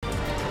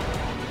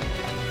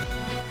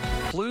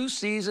flu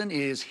season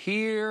is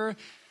here.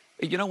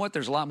 You know what?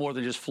 There's a lot more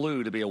than just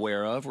flu to be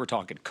aware of. We're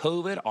talking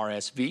COVID,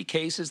 RSV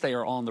cases. They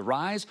are on the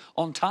rise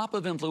on top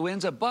of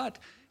influenza, but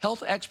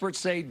health experts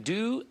say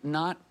do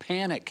not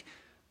panic.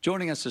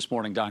 Joining us this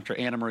morning, Dr.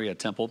 Anna Maria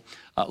Temple,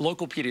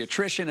 local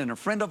pediatrician and a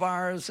friend of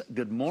ours.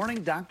 Good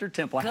morning, Dr.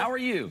 Temple. How are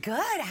you?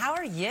 Good. How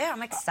are you?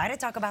 I'm excited to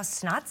talk about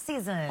snot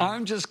season.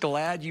 I'm just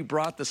glad you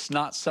brought the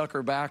snot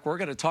sucker back. We're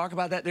going to talk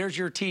about that. There's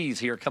your tease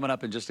here coming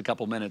up in just a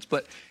couple minutes.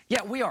 But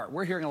yeah,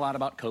 we're hearing a lot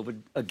about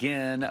COVID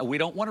again. We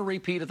don't want to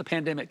repeat of the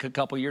pandemic a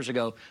couple years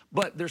ago,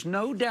 but there's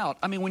no doubt.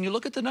 I mean, when you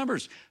look at the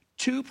numbers,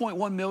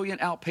 2.1 million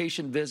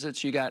outpatient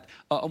visits. You got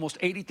almost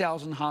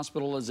 80,000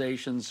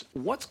 hospitalizations.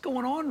 What's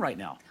going on right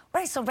now?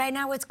 Right, so right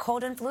now it's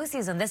cold and flu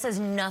season. This is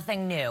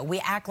nothing new.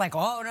 We act like,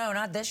 oh, no,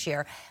 not this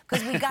year,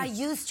 because we got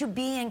used to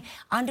being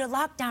under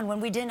lockdown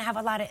when we didn't have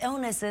a lot of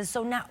illnesses.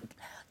 So now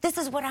this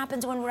is what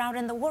happens when we're out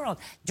in the world.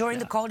 During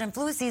the cold and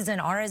flu season,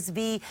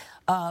 RSV,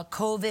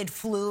 COVID,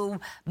 flu,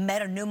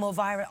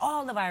 metapneumovirus,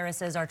 all the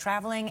viruses are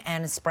traveling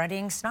and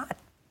spreading snot.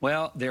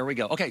 Well, there we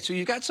go. Okay, so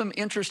you got some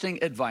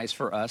interesting advice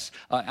for us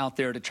out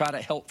there to try to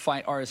help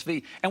fight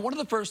RSV. And one of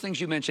the first things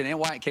you mentioned, and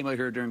Wyatt came over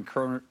here during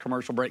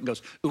commercial break and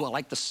goes, ooh, I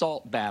like the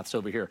salt baths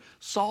over here.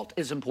 Salt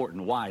is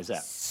important. Why is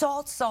that?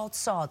 Salt, salt,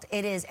 salt.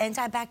 It is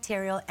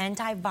antibacterial,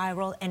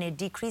 antiviral, and it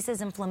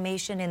decreases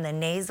inflammation in the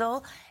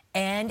nasal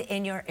and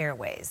in your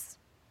airways.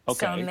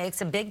 Okay. So it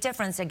makes a big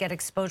difference to get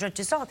exposure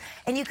to salt.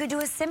 And you could do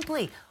it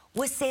simply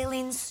with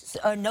saline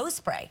nose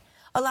spray.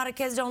 A lot of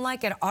kids don't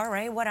like it. All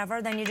right,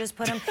 whatever. Then you just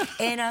put them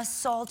in a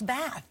salt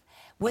bath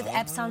with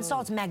Epsom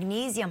salts.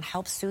 Magnesium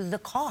helps soothe the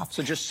cough.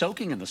 So just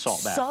soaking in the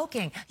salt bath?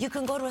 Soaking. You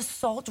can go to a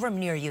salt room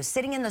near you.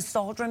 Sitting in the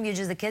salt room, you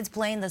just the kids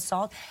playing the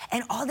salt.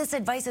 And all this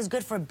advice is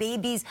good for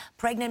babies,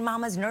 pregnant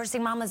mamas,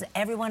 nursing mamas,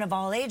 everyone of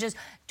all ages.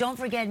 Don't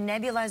forget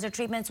nebulizer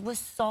treatments with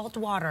salt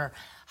water.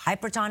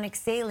 Hypertonic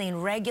saline,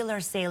 regular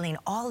saline,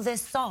 all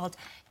this salt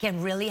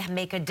can really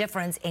make a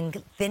difference in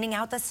thinning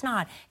out the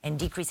snot and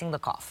decreasing the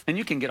cough. And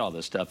you can get all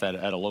this stuff at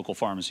a local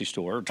pharmacy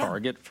store or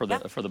Target for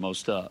the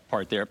most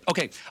part there.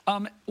 Okay,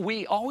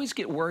 we always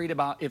get worried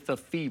about if the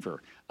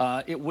fever.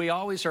 We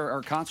always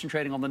are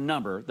concentrating on the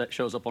number that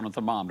shows up on a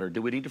thermometer.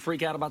 Do we need to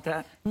freak out about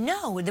that?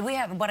 No, we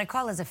have what I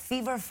call is a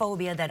fever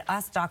phobia that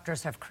us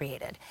doctors have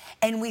created.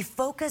 And we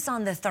focus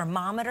on the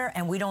thermometer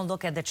and we don't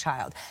look at the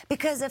child.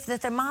 Because if the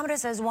thermometer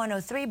says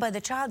 103, but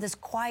the child is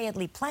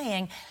quietly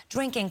playing,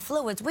 drinking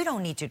fluids, we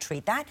don't need to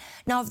treat that.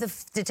 Now,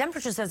 if the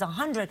temperature says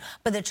 100,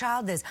 but the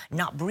child is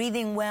not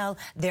breathing well,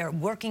 they're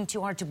working too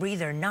hard to breathe,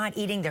 they're not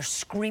eating, they're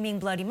screaming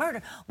bloody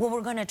murder, well,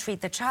 we're going to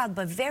treat the child.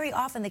 But very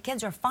often the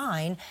kids are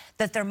fine.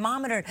 The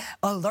thermometer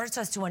alerts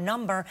us to a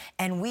number,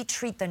 and we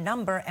treat the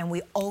number, and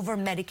we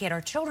over-medicate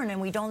our children,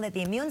 and we don't let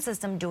the immune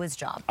system do its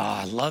job. Oh,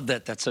 I love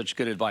that. That's such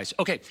good advice.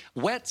 Okay,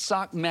 wet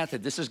sock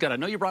method. This is good. I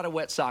know you brought a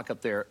wet sock up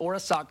there, or a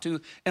sock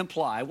to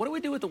imply. What do we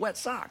do with the wet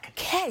sock?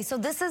 Okay, so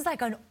this is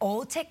like an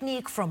old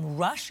technique from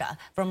Russia,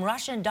 from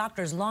Russian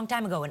doctors long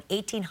time ago in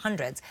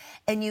 1800s.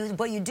 And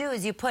what you do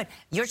is you put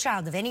your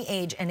child of any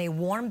age in a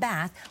warm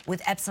bath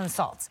with Epsom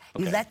salts.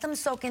 Okay. You let them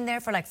soak in there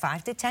for like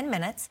 5 to 10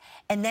 minutes,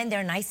 and then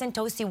they're nice and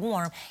toasty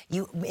warm.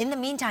 In the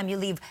meantime, you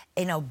leave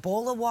in a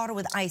bowl of water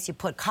with ice, you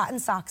put cotton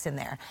socks in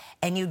there,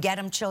 and you get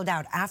them chilled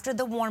out. After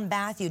the warm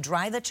bath, you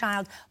dry the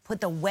child,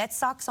 put the wet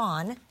socks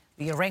on.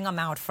 You wring them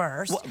out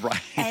first,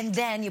 right. And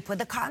then you put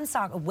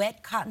the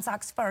wet cotton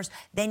socks first.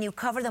 Then you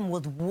cover them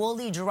with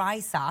woolly, dry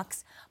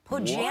socks.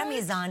 Put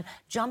jammies on,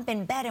 jump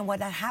in bed, and what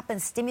that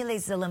happens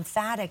stimulates the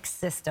lymphatic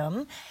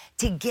system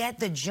to get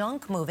the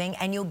junk moving,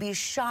 and you'll be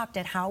shocked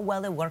at how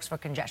well it works for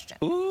congestion.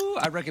 Ooh,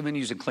 I recommend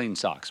using clean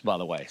socks, by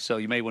the way. So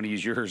you may want to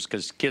use yours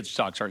because kids'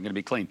 socks aren't going to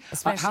be clean.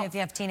 Especially if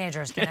you have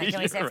teenagers. Can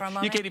we say for a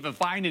moment? You can't even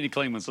find any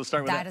clean ones. Let's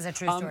start with that. That is a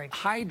true story.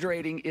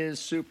 Hydrating is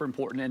super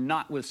important, and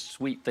not with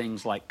sweet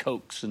things like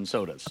Cokes and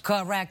sodas.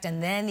 Correct.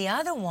 And then the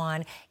other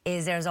one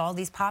is there's all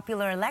these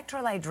popular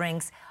electrolyte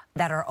drinks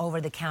that are over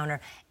the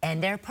counter,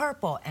 and they're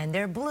purple, and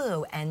they're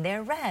blue, and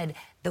they're red.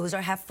 Those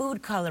have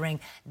food coloring.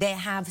 They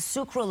have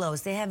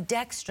sucralose. They have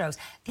dextrose.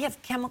 They have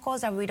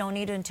chemicals that we don't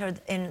need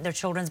in their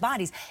children's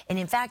bodies. And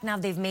in fact, now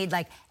they've made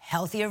like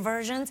healthier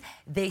versions.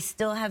 They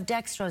still have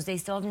dextrose. They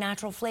still have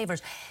natural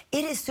flavors.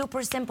 It is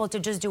super simple to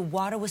just do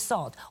water with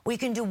salt. Or you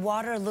can do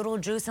water, a little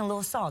juice, and a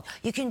little salt.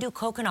 You can do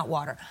coconut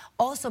water.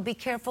 Also, be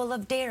careful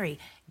of dairy.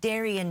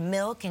 Dairy and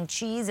milk and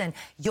cheese and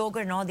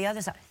yogurt and all the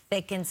other stuff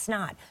thicken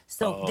snot.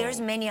 So there's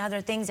many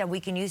other things that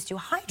we can use to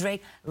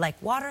hydrate, like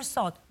water,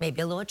 salt,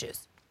 maybe a little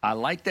juice. I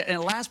like that.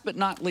 And last but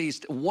not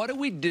least, what do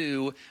we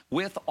do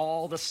with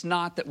all the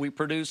snot that we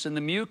produce in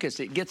the mucus?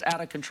 It gets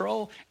out of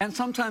control, and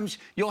sometimes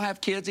you'll have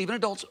kids, even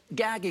adults,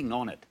 gagging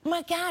on it.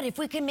 My God, if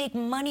we can make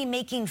money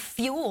making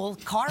fuel,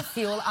 car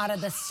fuel, out of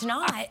the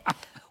snot,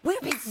 We'd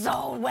be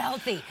so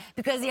wealthy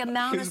because the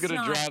amount Who's of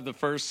going snot. to drive the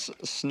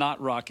first snot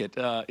rocket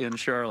in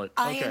Charlotte?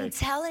 I am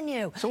telling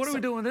you. So what are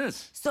we doing with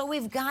this? So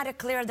we've got to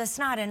clear the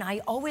snot, and I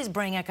always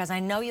bring it because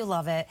I know you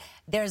love it.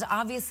 There's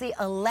obviously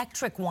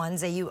electric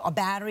ones,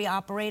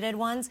 battery-operated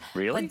ones.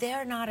 Really? But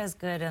they're not as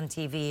good on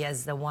TV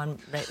as the one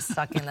that's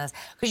stuck in this.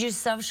 Because you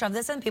shove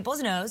this in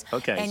people's nose.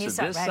 Okay, and you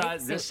so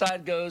start, this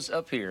side goes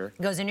up here.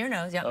 Goes in your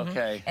nose, yeah.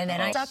 Okay. And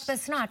then I suck the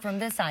snot from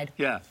this side.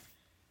 Yeah.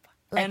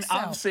 Like and so.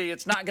 obviously,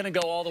 it's not going to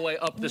go all the way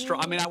up the straw.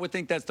 I mean, I would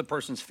think that's the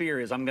person's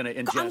fear is I'm going to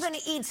ingest. I'm going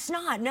to eat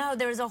snot. No,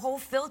 there's a whole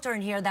filter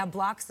in here that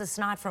blocks the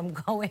snot from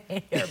going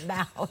in your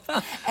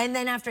mouth. And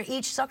then after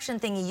each suction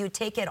thingy, you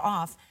take it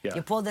off. Yeah.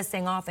 You pull this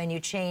thing off and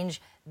you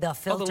change the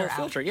filter little out.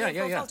 filter. Yeah.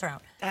 Filter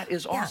out. That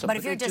is awesome. But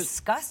if you're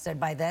disgusted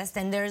by this,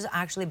 then there's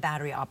actually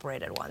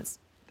battery-operated ones.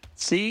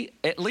 See,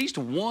 at least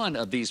one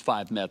of these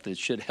 5 methods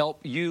should help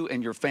you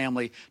and your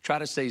family try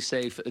to stay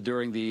safe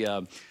during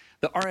the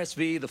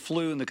RSV, the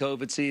flu, and the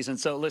COVID season.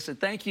 So listen,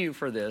 thank you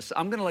for this.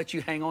 I'm going to let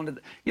you hang on to.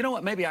 You know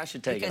what? Maybe I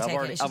should take it. I've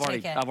already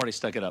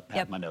stuck it up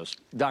half my nose.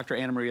 Dr.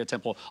 Anna Maria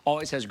Temple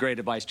always has great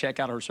advice. Check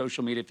out her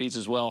social media feeds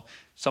as well.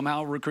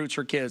 Somehow recruits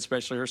her kids,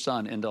 especially her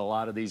son, into a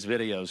lot of these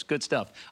videos. Good stuff.